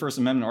obviously a First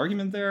Amendment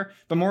argument there.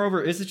 But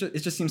moreover, it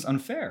just seems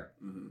unfair,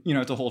 you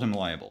know, to hold him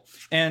liable.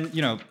 And,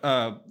 you know,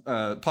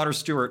 Potter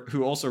Stewart,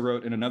 who also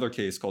wrote in another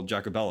case called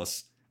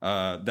Jacobellis,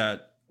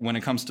 that when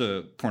it comes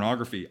to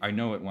pornography, I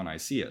know it when I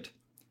see it.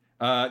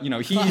 You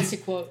know,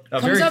 classic quote.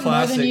 Comes up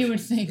more than you would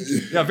think.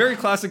 Yeah, very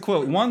classic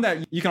quote. One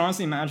that you can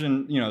honestly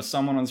imagine, you know,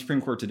 someone on the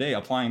Supreme Court today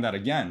applying that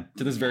again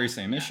to this very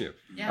same issue.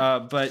 Yeah.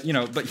 But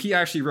he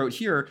actually wrote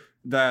here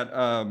that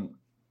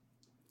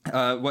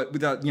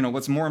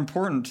what's more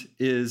important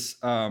is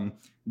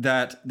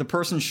that the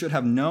person should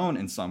have known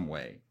in some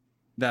way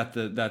that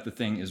the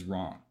thing is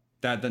wrong.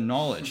 That the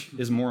knowledge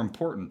is more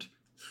important,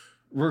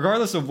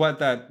 regardless of what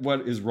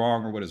is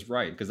wrong or what is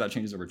right, because that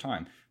changes over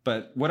time.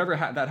 But whatever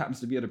that happens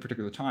to be at a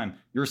particular time,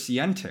 your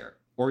scienter,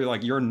 or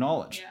your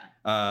knowledge,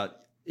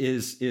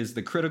 is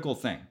the critical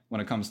thing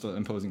when it comes to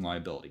imposing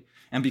liability.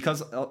 And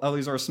because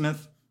Eleazar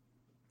Smith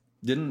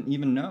didn't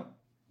even know,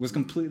 was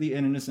completely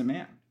an innocent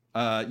man,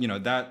 you know,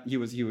 that he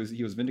was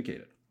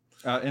vindicated.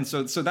 And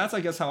so that's, I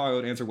guess, how I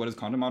would answer what is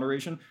content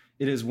moderation.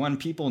 It is when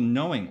people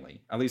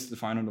knowingly, at least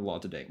defined under the law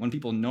today, when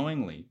people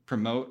knowingly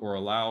promote or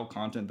allow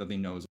content that they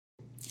know is.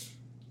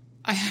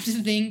 I have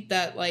to think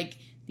that, like,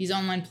 these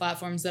online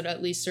platforms that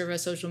at least serve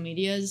as social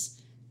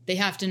medias, they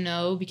have to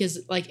know, because,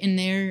 like, in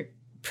their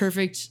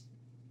perfect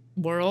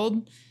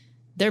world,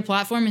 their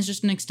platform is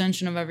just an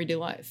extension of everyday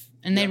life.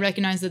 And they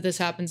recognize that this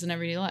happens in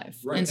everyday life.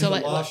 Right. And so,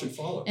 the law should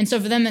follow. And so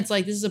for them, it's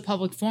like, this is a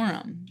public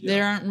forum. Yeah.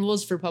 There aren't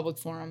rules for public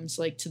forums,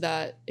 like, to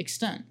that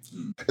extent.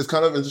 It's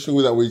kind of interesting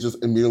that we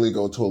just immediately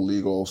go to a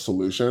legal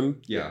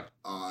solution. Yeah.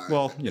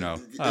 Well, you know,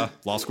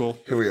 law school.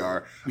 Here we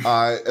are.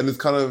 And it's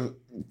kind of,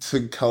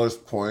 to Keller's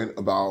point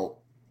about,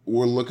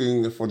 we're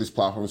looking for these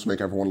platforms to make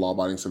everyone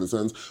law-abiding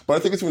citizens. But I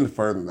think it's even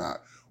further than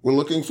that. We're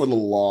looking for the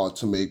law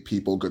to make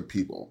people good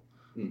people.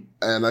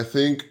 And I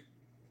think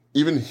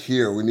even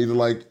here, we need to,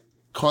 like,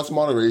 content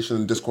moderation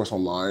and discourse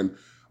online,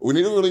 we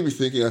need to really be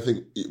thinking, I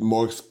think,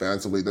 more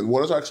expansively than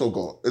what is our actual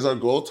goal? Is our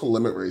goal to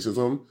limit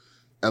racism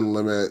and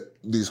limit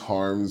these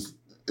harms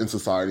in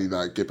society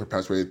that get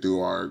perpetuated through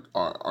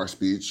our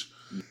speech?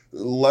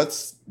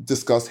 Let's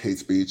discuss hate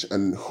speech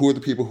and who are the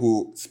people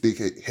who speak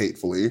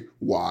hatefully,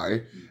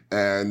 why,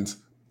 and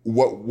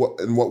what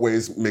in what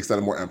ways makes that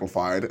more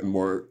amplified and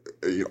more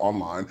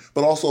online,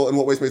 but also in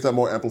what ways makes that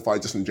more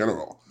amplified just in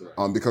general.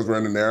 Because we're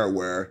in an era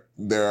where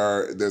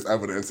there's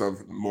evidence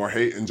of more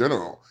hate in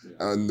general,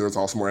 and there's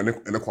also more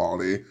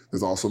inequality.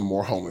 There's also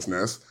more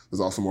homelessness.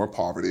 There's also more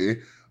poverty.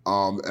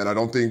 And I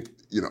don't think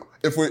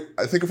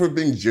if we're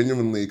being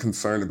genuinely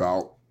concerned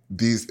about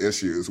these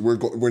issues, we're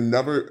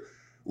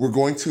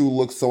going to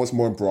look so much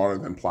more broader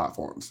than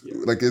platforms.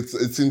 Like it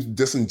seems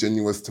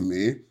disingenuous to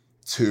me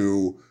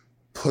to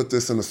put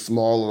this in a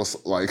small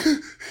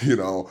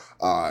little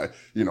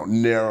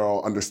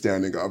narrow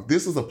understanding of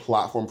this is a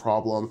platform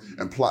problem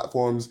and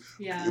platforms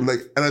and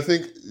I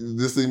think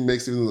this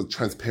makes even the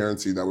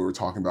transparency that we were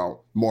talking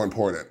about more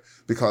important,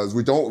 because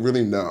we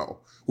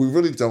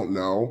really don't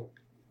know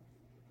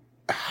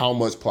how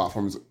much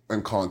platforms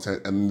and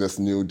content and this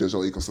new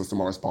digital ecosystem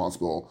are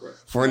responsible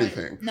for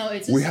anything.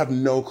 No, we have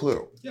no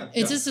clue.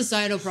 It's a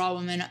societal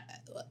problem, and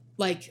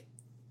like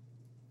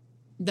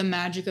the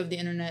magic of the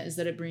internet is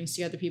that it brings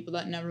together people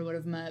that never would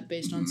have met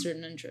based on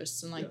certain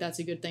interests, and that's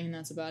a good thing and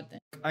that's a bad thing.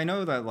 I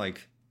know that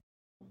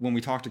when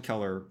we talked to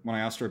Keller, when I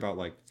asked her about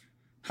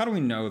how do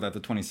we know that the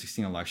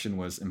 2016 election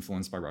was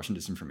influenced by Russian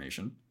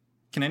disinformation?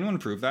 Can anyone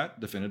prove that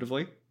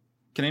definitively?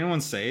 Can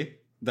anyone say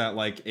that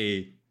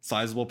a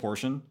sizable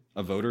portion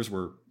of voters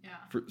were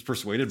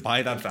persuaded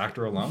by that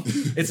factor alone?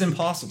 It's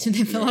impossible. Did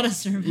they fill out a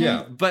survey?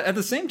 Yeah, but at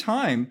the same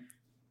time,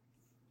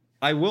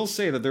 I will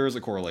say that there is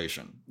a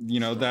correlation,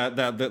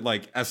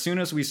 that as soon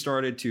as we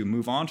started to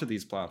move on to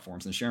these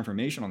platforms and share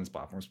information on these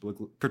platforms,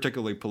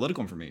 particularly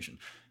political information,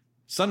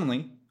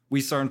 suddenly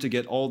we started to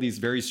get all these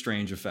very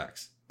strange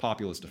effects,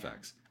 populist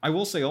effects. I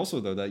will say also,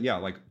 though, that,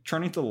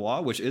 turning to the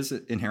law, which is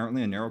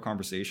inherently a narrow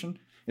conversation,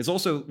 is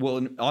also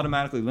will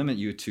automatically limit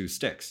you to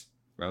sticks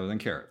rather than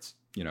carrots,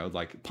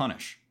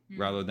 punish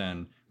rather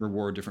than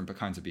reward different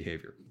kinds of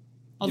behavior.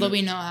 Although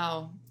we know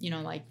how,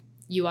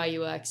 UI,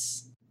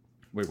 UX...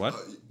 Wait, what?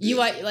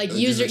 UI,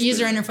 user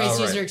interface, right.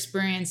 user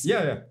experience,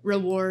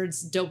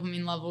 rewards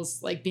dopamine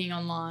levels, being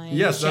online.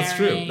 Yes, sharing, that's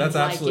true. That's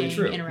absolutely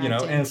true.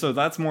 Interacting. And so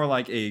that's more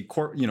like a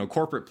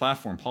corporate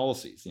platform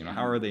policies.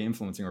 How are they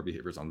influencing our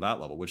behaviors on that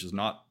level, which doesn't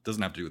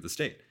have to do with the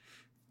state,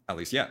 at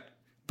least yet.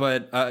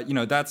 But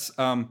that's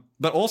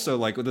but also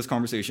with this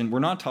conversation, we're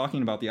not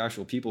talking about the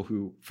actual people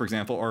who, for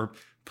example, are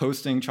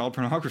posting child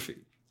pornography.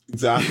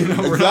 Exactly.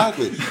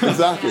 Exactly.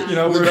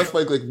 That's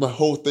my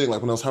whole thing.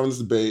 When I was having this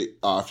debate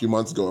a few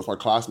months ago with our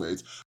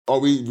classmates, are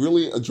we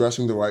really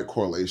addressing the right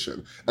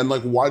correlation? And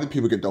why do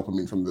people get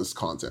dopamine from this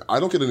content?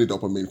 I don't get any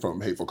dopamine from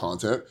hateful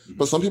content,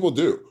 but some people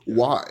do.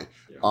 Why?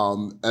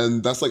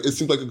 And that's it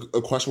seems like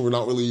a question we're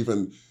not really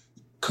even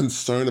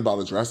concerned about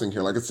addressing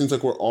here. It seems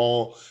like we're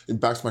all,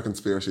 back to my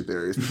conspiracy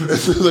theories, it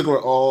seems like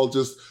we're all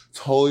just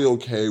totally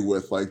okay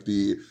with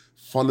the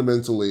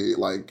fundamentally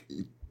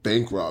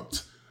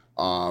bankrupt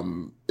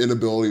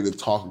inability to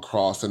talk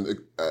across and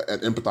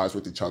empathize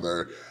with each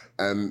other,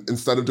 and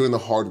instead of doing the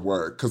hard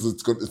work, because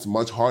it's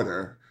much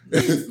harder.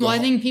 Well, I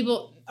think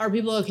people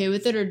okay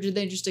with it, or do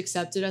they just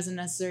accept it as a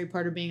necessary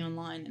part of being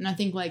online? And I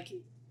think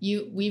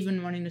we've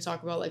been wanting to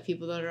talk about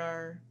people that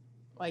are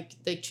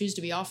they choose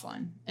to be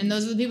offline, and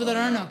those are the people that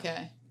aren't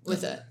okay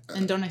with it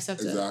and don't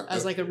accept it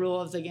as a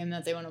rule of the game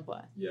that they want to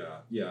play.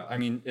 Yeah. I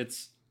mean,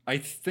 I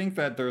think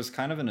that there's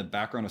kind of a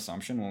background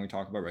assumption when we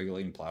talk about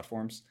regulating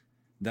platforms,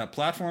 that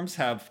platforms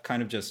have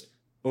kind of just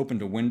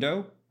opened a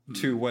window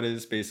to what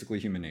is basically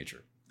human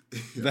nature.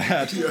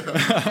 That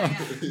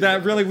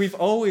really we've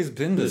always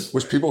been this.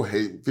 Which people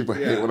hate. People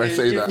hate when I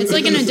say that. It's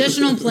an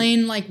additional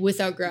plane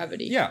without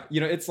gravity. Yeah,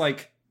 it's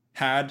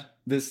had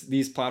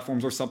these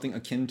platforms or something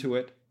akin to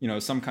it.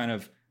 Some kind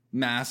of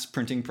mass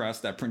printing press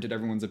that printed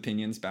everyone's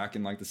opinions back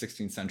in the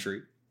 16th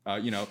century.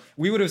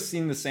 We would have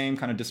seen the same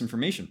kind of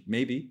disinformation.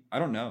 Maybe, I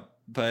don't know,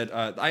 but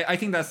I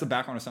think that's the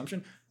background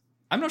assumption.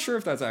 I'm not sure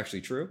if that's actually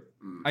true.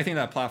 I think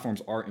that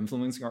platforms are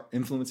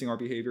influencing our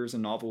behaviors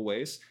in novel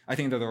ways. I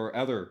think that there are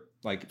other,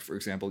 for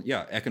example,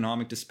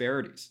 economic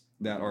disparities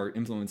that are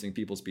influencing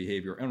people's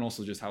behavior and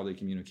also just how they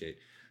communicate.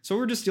 So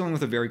we're just dealing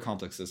with a very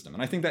complex system.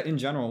 And I think that in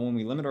general, when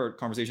we limit our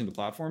conversation to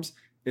platforms,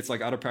 it's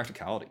out of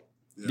practicality.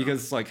 Yeah.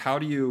 Because how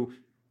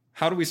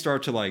do we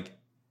start to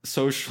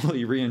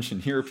socially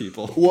re-engineer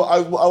people? Well, I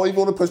even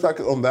want to push back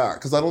on that,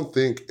 because I don't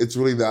think it's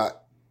really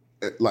that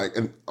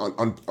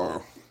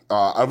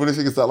I really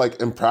think it's that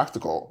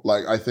impractical.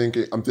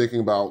 I'm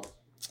thinking about,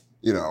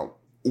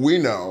 we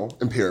know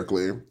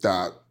empirically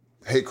that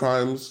hate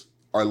crimes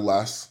are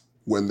less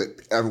when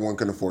everyone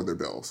can afford their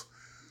bills.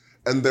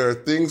 And there are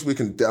things we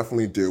can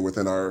definitely do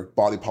within our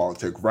body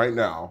politic right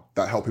now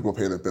that help people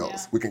pay their bills.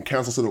 Yeah. We can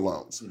cancel student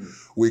loans.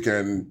 We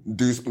can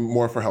do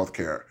more for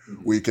healthcare.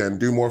 We can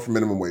do more for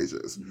minimum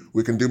wages.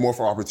 We can do more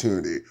for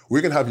opportunity.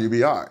 We can have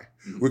UBI.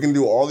 We can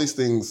do all these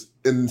things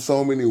in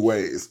so many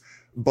ways.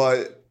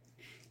 But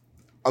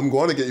I'm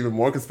going to get even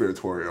more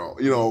conspiratorial.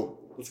 You know,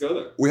 Let's go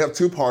there. we have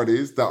two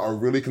parties that are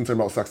really concerned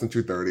about Section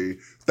 230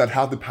 that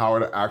have the power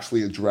to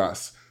actually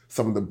address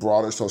some of the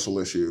broader social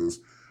issues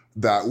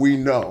that we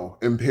know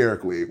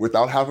empirically,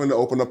 without having to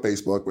open up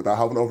Facebook, without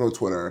having to open up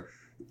Twitter,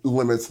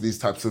 limits these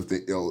types of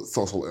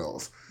social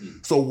ills.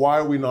 So why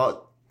are we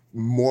not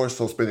more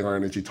so spending our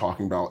energy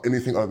talking about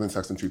anything other than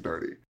Section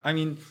 230? I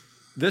mean,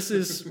 this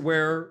is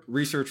where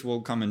research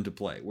will come into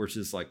play, which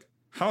is like,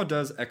 how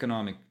does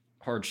economic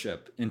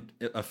hardship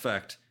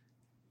affect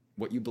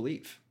what you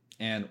believe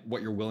and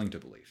what you're willing to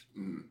believe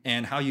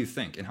and how you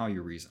think and how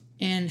you reason?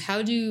 And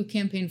how do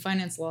campaign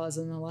finance laws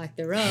and the lack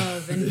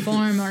thereof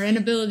inform our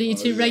inability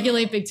to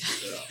regulate big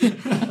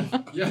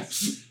time?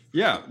 Yes.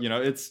 Yeah, you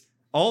know, it's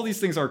all these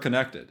things are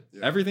connected.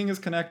 Yeah. Everything is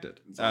connected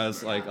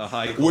as like a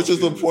high. Which is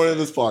the point of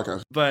this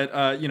podcast.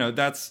 But you know,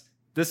 this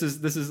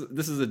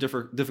is a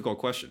difficult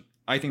question.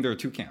 I think there are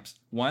two camps.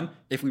 One,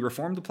 if we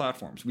reform the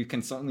platforms, we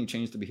can suddenly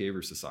change the behavior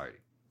of society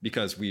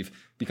because we've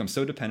become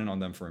so dependent on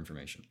them for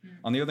information.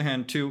 On the other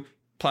hand, two,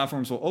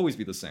 platforms will always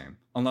be the same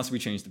unless we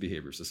change the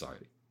behavior of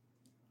society.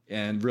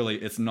 And really,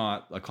 it's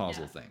not a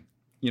causal thing.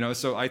 You know,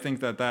 so I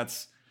think that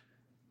that's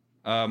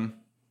a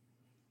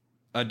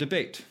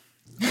debate.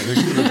 I think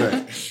it's a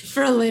debate.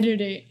 For a later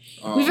date.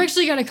 We've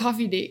actually got a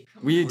coffee date.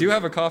 We do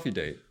have a coffee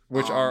date,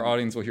 which our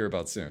audience will hear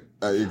about soon.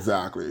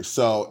 Exactly.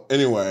 So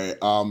anyway,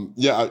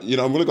 yeah, you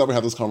know, I'm really glad we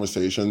had this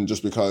conversation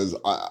just because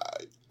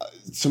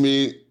to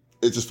me,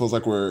 it just feels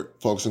like we're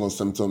focusing on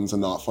symptoms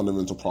and not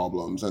fundamental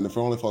problems. And if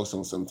we're only focusing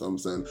on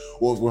symptoms, then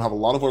we'll have a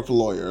lot of work for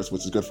lawyers,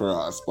 which is good for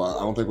us, but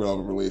I don't think we'll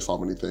ever really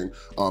solve anything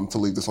to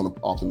leave this on an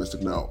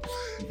optimistic note.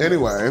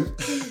 Anyway.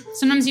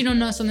 Sometimes you don't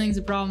know something's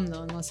a problem,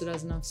 though, unless it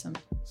has enough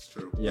symptoms. It's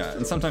true. Yeah,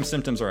 and sometimes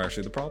symptoms are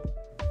actually the problem.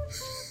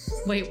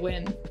 Wait,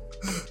 when?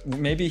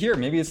 Maybe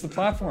it's the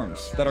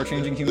platforms that are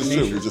changing human it's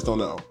nature. true, we just don't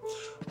know.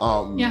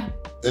 Yeah.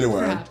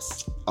 Anyway,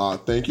 Perhaps.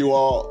 Thank you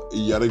all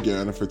yet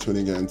again for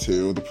tuning in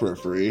to The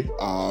Periphery.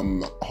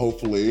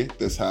 Hopefully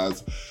this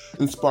has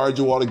inspired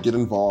you all to get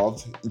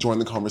involved, join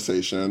the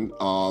conversation.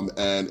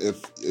 And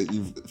if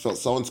you've felt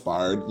so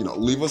inspired, you know,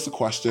 leave us a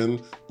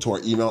question to our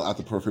email at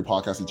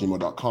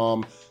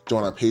theperipherypodcast@gmail.com.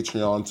 Join our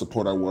Patreon,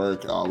 support our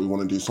work. We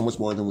want to do so much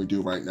more than we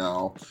do right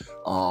now.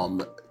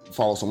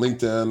 Follow us on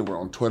LinkedIn. We're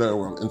on Twitter.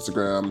 We're on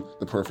Instagram.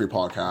 The Periphery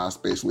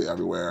Podcast, basically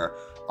everywhere.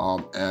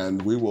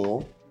 And we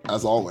will,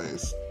 as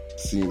always,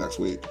 see you next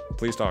week.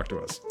 Please talk to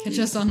us. Catch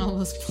us on all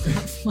those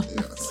platforms.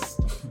 Yes.